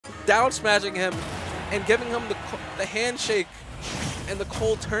down smashing him and giving him the handshake and the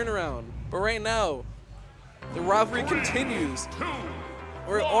cold turnaround. But right now, the rivalry continues.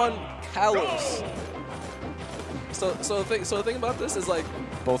 We're on Kalos. So the thing about this is like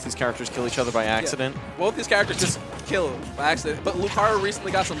both these characters kill each other by accident. Yeah, both these characters just kill by accident. But Lucario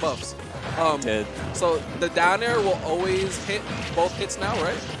recently got some buffs. Did. So the down air will always hit both hits now,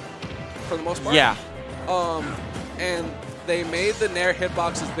 right? For the most part. Yeah. And they made the Nair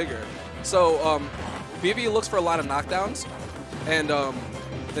hitboxes bigger. So Vivi looks for a lot of knockdowns, and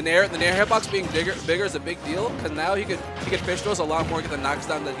the Nair hitbox being bigger is a big deal because now he could fish throws a lot more, get the knocks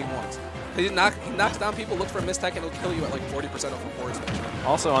down that he wants. He knocks down people, looks for a mistech, and he'll kill you at like 40% of a forward smash.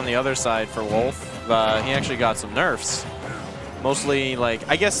 Also on the other side for Wolf, he actually got some nerfs. Mostly like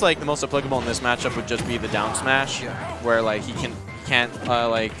I guess like the most applicable in this matchup would just be the down smash, where like he can't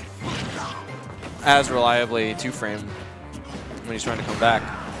like as reliably 2-frame when he's trying to come back.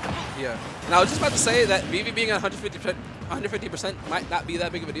 Yeah. Now I was just about to say that Vivi being at 150% might not be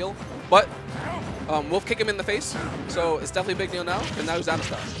that big of a deal, but Wolf kick him in the face, so it's definitely a big deal now, and now he's down to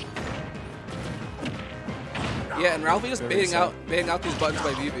stop. Yeah, and Ralphie just baiting out these buttons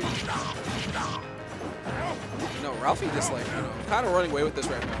by Vivi. No, Ralphie just like kind of running away with this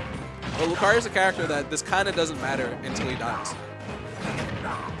right now. But Lucario's a character that this kind of doesn't matter until he dies.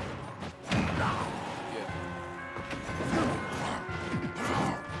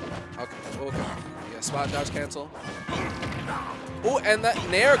 Okay. Yeah, spot dodge cancel. Oh, and that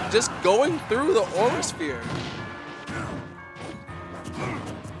Nair just going through the Aura Sphere.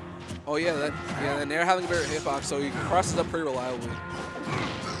 Oh yeah, that Nair having a better hitbox, so he crosses up pretty reliably.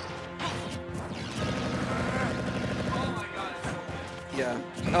 Yeah.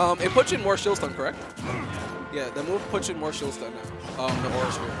 It puts you in more shield stun, correct? Yeah, the move puts you in more shield stun now. The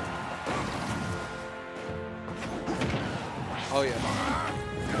Aura Sphere. Oh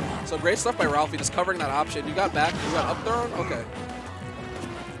yeah. So great stuff by Ralphie, just covering that option. You got back, you got up thrown? Okay.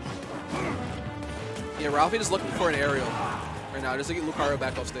 Yeah, Ralphie just looking for an aerial right now, just to get Lucario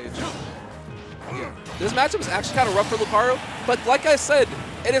back off stage. Yeah. This matchup is actually kind of rough for Lucario, but like I said,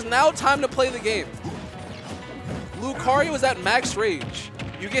 it is now time to play the game. Lucario is at max rage.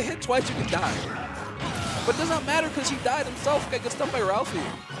 You get hit twice, you can die. But it does not matter because he died himself. Got good stuff by Ralphie.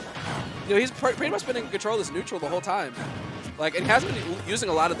 He's pretty much been in control of this neutral the whole time. Like, and he has been using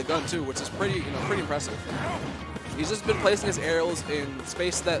a lot of the gun too, which is pretty impressive. He's just been placing his aerials in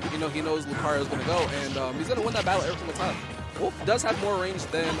space that he knows Lucario is going to go, and he's going to win that battle every single time. Wolf does have more range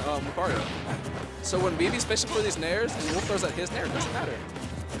than Lucario. So when Vivi's fishing for these nairs and Wolf throws at his nair, it doesn't matter.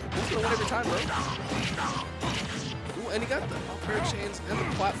 Wolf's going to win every time, bro. Ooh, and he got the up-air chains and the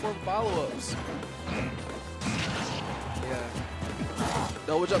platform follow-ups. Yeah.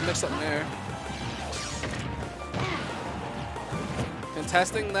 Double jump mix up nair.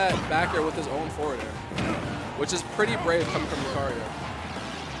 Contesting that back air with his own forward air, which is pretty brave coming from Lucario.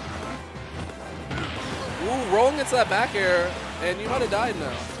 Ooh, rolling into that back air, and you might have died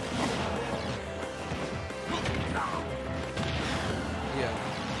now. Yeah.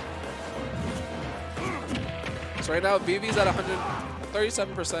 So right now, Vivi's at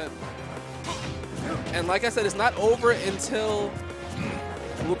 137%. And like I said, it's not over until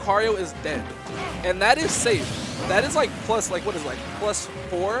Lucario is dead. And that is safe. That is like plus, like what is it, like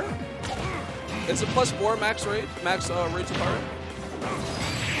 +4? It's a +4 max rage Lucario.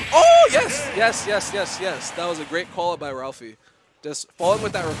 Oh, yes. That was a great call by Ralphie. Just falling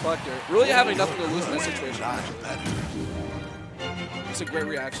with that reflector. Really having nothing to lose in that situation, actually. It's a great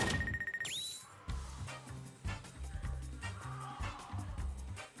reaction.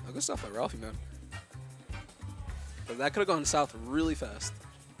 Oh, good stuff by Ralphie, man. But that could have gone south really fast.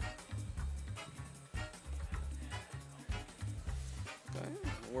 Okay,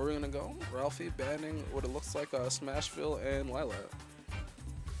 where are we going to go? Ralphie banning what it looks like Smashville and Lilat.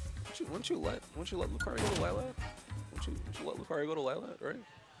 Wouldn't you let Lucario go to Lilat? Wouldn't you let Lucario go to Lilat, right?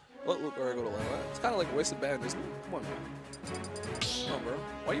 Let Lucario go to Lilat. It's kind of like a wasted ban, isn't it? Come on, man. Come on, bro.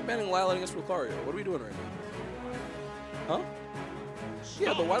 Why are you banning Lilat against Lucario? What are we doing right now? Huh?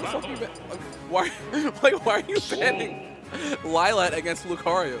 Yeah, but why the fuck are you why are you banning Lilat against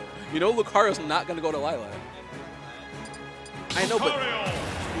Lucario? You know Lucario's not gonna go to Lilat. I know, but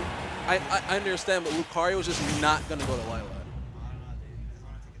I understand, but Lucario's just not gonna go to Lilat.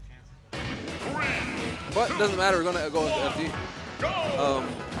 But it doesn't matter, we're gonna go with FD.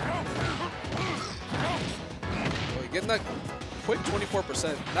 Getting that quick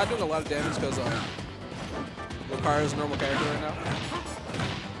 24%, not doing a lot of damage because Lucario's a normal character right now.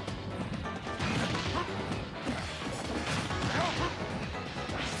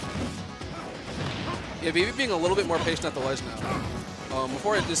 Yeah, Vivi being a little bit more patient at the ledge now.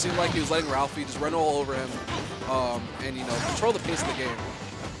 Before it just seemed like he was letting Ralphie just run all over him and, you know, control the pace of the game.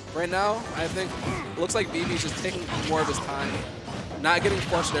 Right now, I think it looks like Vivi's just taking more of his time, not getting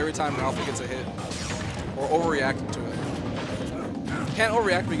flushed every time Ralphie gets a hit, or overreacting to it. You can't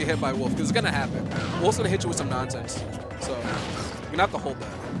overreact when you get hit by Wolf, because it's going to happen. Wolf's going to hit you with some nonsense, so you're going to have to hold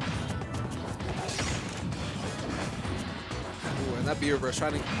that. Ooh, and that B reverse,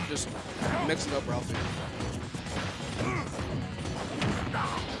 trying to just mixing up Ralphie.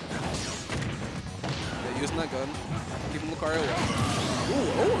 Yeah, using that gun, keeping Lucario away.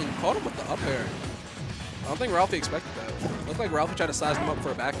 Ooh, and caught him with the up air. I don't think Ralphie expected that. Looked like Ralphie tried to size him up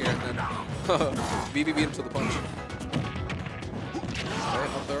for a back air, and then Vivi beat him to the punch. Okay,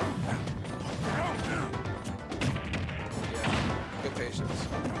 up there. Yeah, good patience.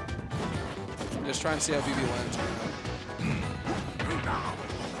 Just trying to see how Vivi lands right now.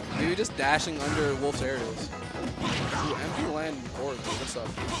 Vivi just dashing under Wolf's aerials. Ooh, empty land forward. Good stuff.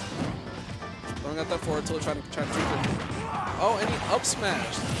 Throwing out that forward tilt, trying to treat it. Oh, and he up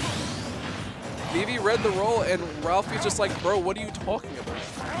smashed. Vivi read the roll, and Ralphie's just like, bro, what are you talking about?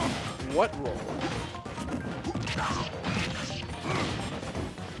 What roll?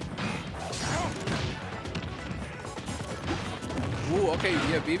 Ooh, okay,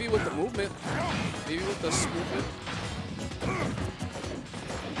 yeah, Vivi with the movement. Vivi with the movement.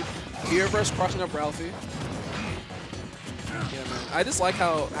 Gear reverse crushing up Ralphie. Yeah, man. I just like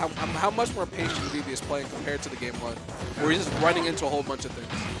how much more patient Vivi is playing compared to the game one, where he's just running into a whole bunch of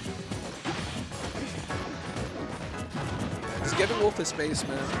things. Yeah, just giving Wolf his space,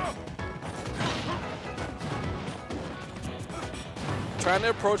 man. Trying to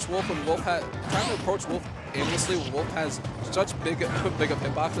approach Wolf when trying to approach Wolf aimlessly when Wolf has such big of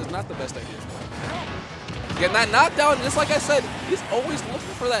hitbox is not the best idea. Getting that knockdown, just like I said, he's always looking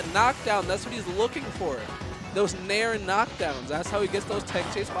for that knockdown. That's what he's looking for. Those nair and knockdowns. That's how he gets those tech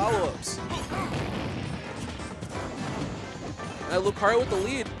chase follow-ups. And Lucario with the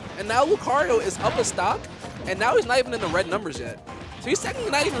lead. And now Lucario is up a stock, and now he's not even in the red numbers yet. So he's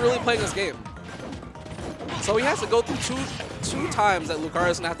technically not even really playing this game. So he has to go through two times that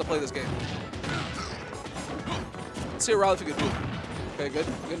Lucario's gonna have to play this game. Let's see what Ralphie could do. Okay,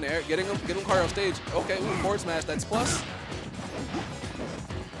 good nair. Getting Lucario off stage. Okay, ooh, forward smash. That's plus.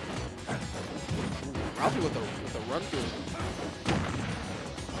 Ralphie with the run through.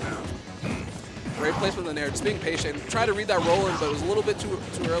 Great placement in the nair. Just being patient. Try to read that roll in, but it was a little bit too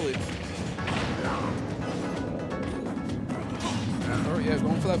early. Oh, yeah,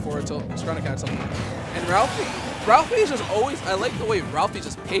 going for that forward tilt. Just trying to catch something. And Ralphie is just always, I like the way Ralphie's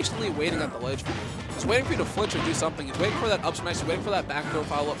just patiently waiting at the ledge for you. He's waiting for you to flinch or do something. He's waiting for that up smash. He's waiting for that back throw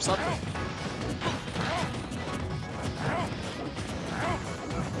follow up, something.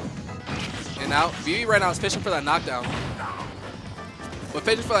 And now, Vivi right now is fishing for that knockdown. But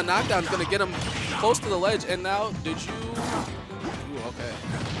fishing for that knockdown is going to get him close to the ledge. And now, did you... Ooh, okay.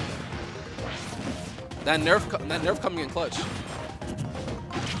 That nerf coming in clutch.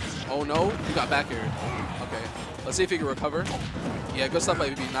 Oh no, he got back here. Okay, let's see if he can recover. Yeah, good stuff by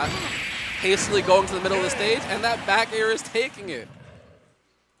Vivi. Not hastily going to the middle of the stage, and that back air is taking it.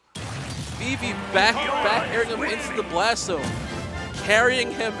 Vivi back airing him into the blast zone.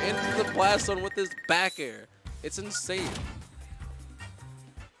 Carrying him into the blast zone with his back air. It's insane.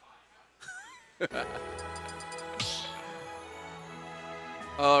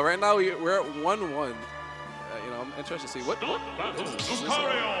 Right now we're at 1-1. You know, I'm interested to see what is this?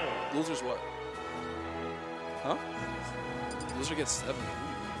 Losers what? Huh? Loser gets 7.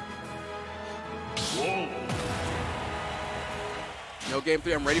 Whoa. No, game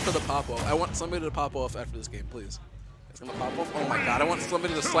 3. I'm ready for the pop off. I want somebody to pop off after this game, please. It's gonna pop off. Oh my god! I want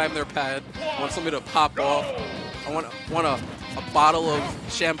somebody to slam their pad. I want somebody to pop off. I want a bottle of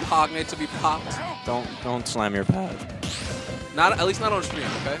champagne to be popped. Don't slam your pad. Not at least not on stream,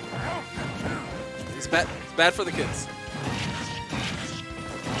 okay? It's bad. It's bad for the kids.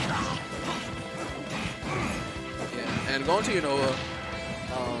 Yeah, and going to Unova.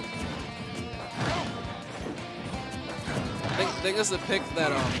 I think this is a pick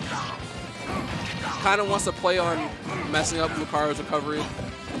that kind of wants to play on messing up Lucario's recovery.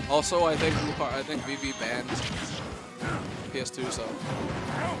 Also, I think Vivi banned PS2, so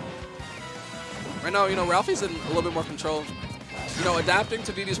right now, you know, Ralphie's in a little bit more control. You know, adapting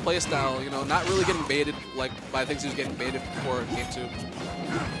to Vivi's playstyle, you know, not really getting baited like by things he was getting baited before in Game 2.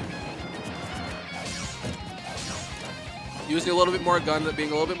 Using a little bit more gun, being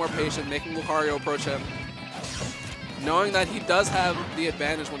a little bit more patient, making Lucario approach him. Knowing that he does have the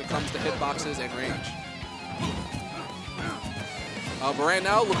advantage when it comes to hitboxes and range. But right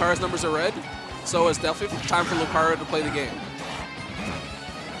now, Lucario's numbers are red, so it's definitely time for Lucario to play the game.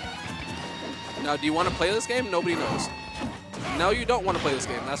 Now, do you want to play this game? Nobody knows. No, you don't want to play this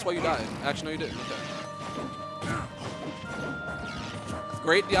game. That's why you died. Actually, no, you didn't. Okay.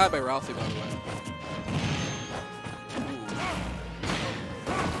 Great DI by Ralphie, by the way.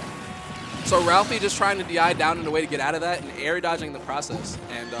 So Ralphie just trying to DI down in a way to get out of that and air dodging in the process.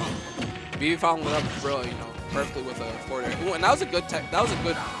 And Vivi following it up, bro, you know, perfectly with a forward air. Ooh, and that was a good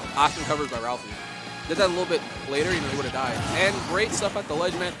Octane coverage by Ralphie. Did that a little bit later, you know, he would have died. And great stuff at the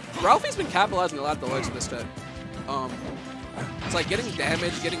ledge, man. Ralphie's been capitalizing a lot at the ledge in this set. It's like getting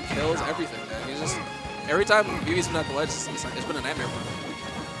damage, getting kills, everything, man. He's just every time Vivi's been at the ledge, it's been a nightmare for him.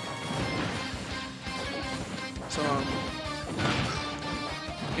 So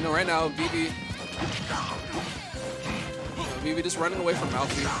you know, right now, Vivi just running away from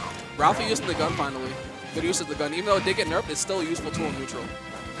Ralphie. Ralphie using the gun finally. Good use of the gun. Even though it did get nerfed, it's still a useful tool in neutral.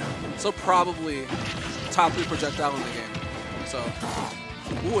 So probably top 3 projectile in the game. So,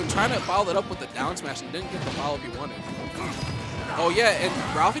 ooh, and trying to follow that up with the down smash and didn't get the follow-up he wanted. Oh yeah, and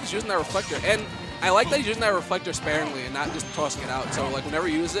Ralphie's using that reflector. And I like that he's using that reflector sparingly and not just tossing it out. So like whenever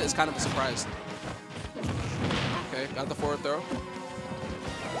he uses it, it's kind of a surprise. Okay, got the forward throw.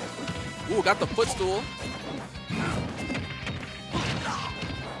 Ooh, got the footstool.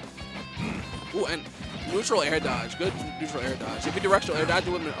 Ooh, and neutral air dodge. Good neutral air dodge. If you directional air dodge,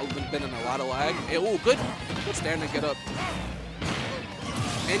 it would have been in a lot of lag. Ooh, good stand to get up.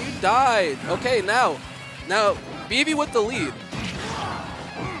 And you died. Okay, now Vivi with the lead.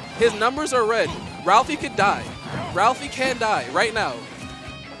 His numbers are red. Ralphie could die. Ralphie can die right now.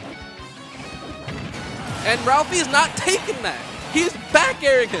 And Ralphie is not taking that. He's back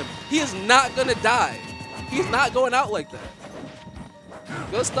airing him. He is not gonna die. He's not going out like that.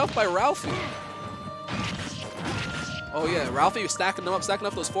 Good stuff by Ralphie. Oh yeah, Ralphie stacking them up, stacking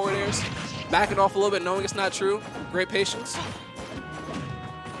up those forward airs, backing off a little bit, knowing it's not true. Great patience.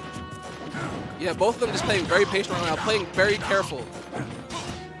 Yeah, both of them just playing very patient right now, playing very careful.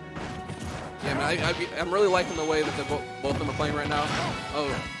 Yeah, man, I'm really liking the way that both of them are playing right now.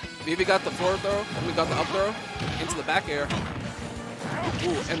 Oh, Vivi got the forward throw, and we got the up throw into the back air.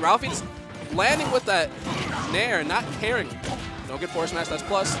 Ooh, and Ralphie just landing with that nair, not caring. No good forward smash, that's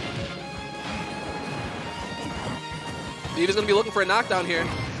plus. Vivi's gonna be looking for a knockdown here.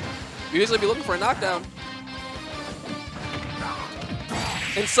 Vivi's gonna be looking for a knockdown.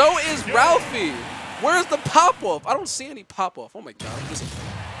 And so is Ralphie. Where's the pop-off? I don't see any pop-off. Oh my god.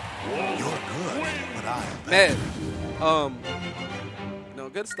 You're good, but I'm bad. Man. No,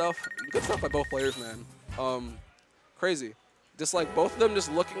 good stuff. Good stuff by both players, man. Crazy. Just like both of them just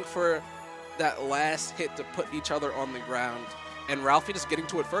looking for that last hit to put each other on the ground. And Ralphie just getting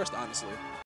to it first, honestly.